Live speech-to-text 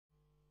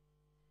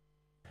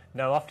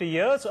Now, after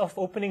years of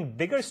opening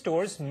bigger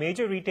stores,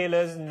 major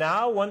retailers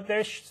now want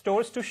their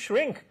stores to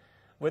shrink,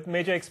 with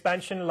major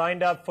expansion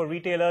lined up for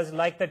retailers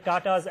like the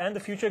Tatas and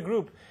the Future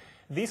Group.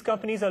 These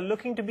companies are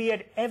looking to be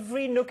at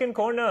every nook and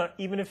corner,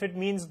 even if it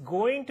means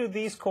going to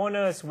these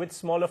corners with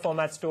smaller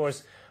format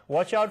stores.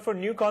 Watch out for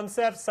new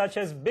concepts such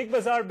as Big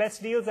Bazaar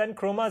Best Deals and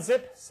Chroma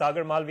Zip.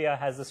 Sagar Malviya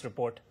has this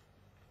report.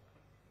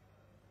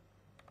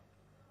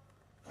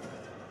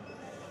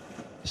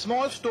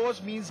 Small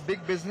stores means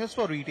big business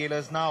for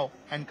retailers now,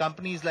 and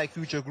companies like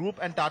Future Group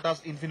and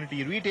Tata's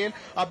Infinity Retail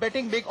are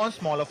betting big on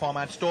smaller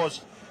format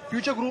stores.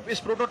 Future Group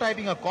is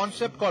prototyping a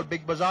concept called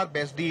Big Bazaar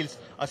Best Deals,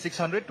 a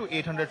 600 to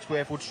 800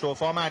 square foot store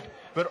format,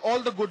 where all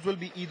the goods will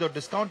be either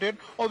discounted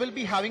or will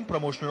be having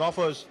promotional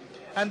offers.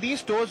 And these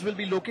stores will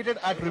be located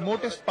at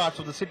remotest parts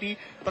of the city,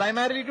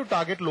 primarily to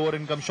target lower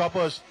income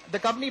shoppers. The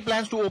company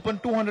plans to open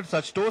 200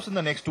 such stores in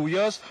the next 2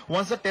 years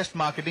once the test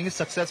marketing is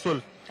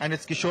successful. And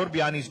it's Kishore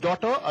Biani's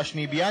daughter,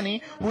 Ashni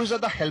Biani, who is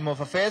at the helm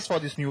of affairs for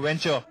this new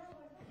venture.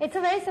 It's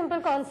a very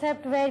simple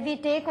concept where we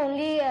take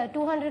only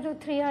 200 to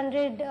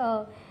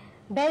 300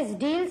 best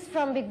deals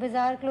from Big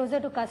Bazaar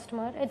closer to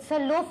customer. It's a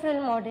low frill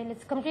model.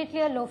 It's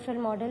completely a low frill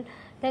model.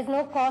 There's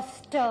no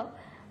cost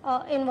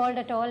involved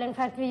at all. In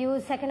fact, we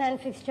use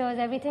second-hand fixtures,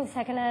 everything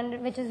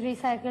second-hand, which is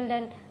recycled,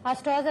 and our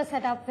stores are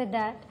set up with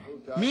that.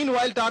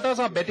 Meanwhile, Tata's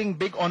are betting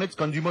big on its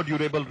consumer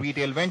durable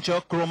retail venture,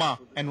 Chroma,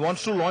 and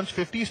wants to launch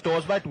 50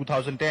 stores by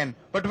 2010.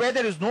 But where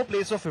there is no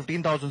place of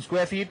 15,000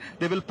 square feet,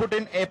 they will put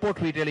in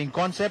airport retailing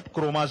concept,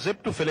 Chroma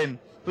Zip, to fill in.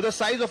 With a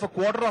size of a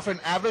quarter of an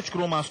average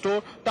Chroma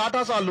store,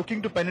 Tata's are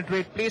looking to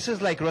penetrate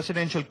places like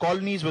residential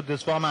colonies with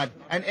this format,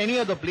 and any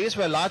other place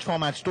where large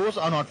format stores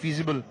are not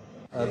feasible.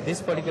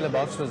 This particular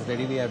box was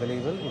readily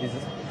available. It is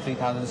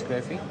 3,000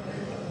 square feet.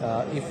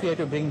 If we had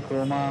to bring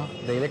Chroma,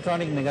 the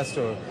electronic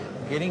megastore,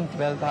 getting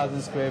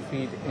 12,000 square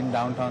feet in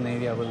downtown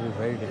area will be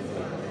very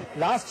difficult.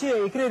 Last year,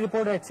 ICRA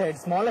report had said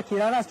smaller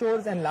kirana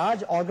stores and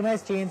large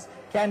organized chains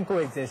can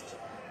coexist.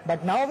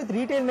 But now with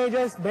retail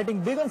majors betting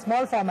big on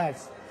small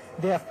formats,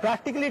 they have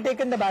practically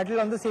taken the battle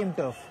on the same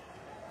turf.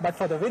 But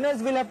for the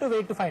winners, we'll have to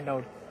wait to find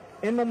out.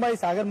 In Mumbai,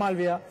 Sagar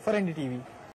Malviya for NDTV.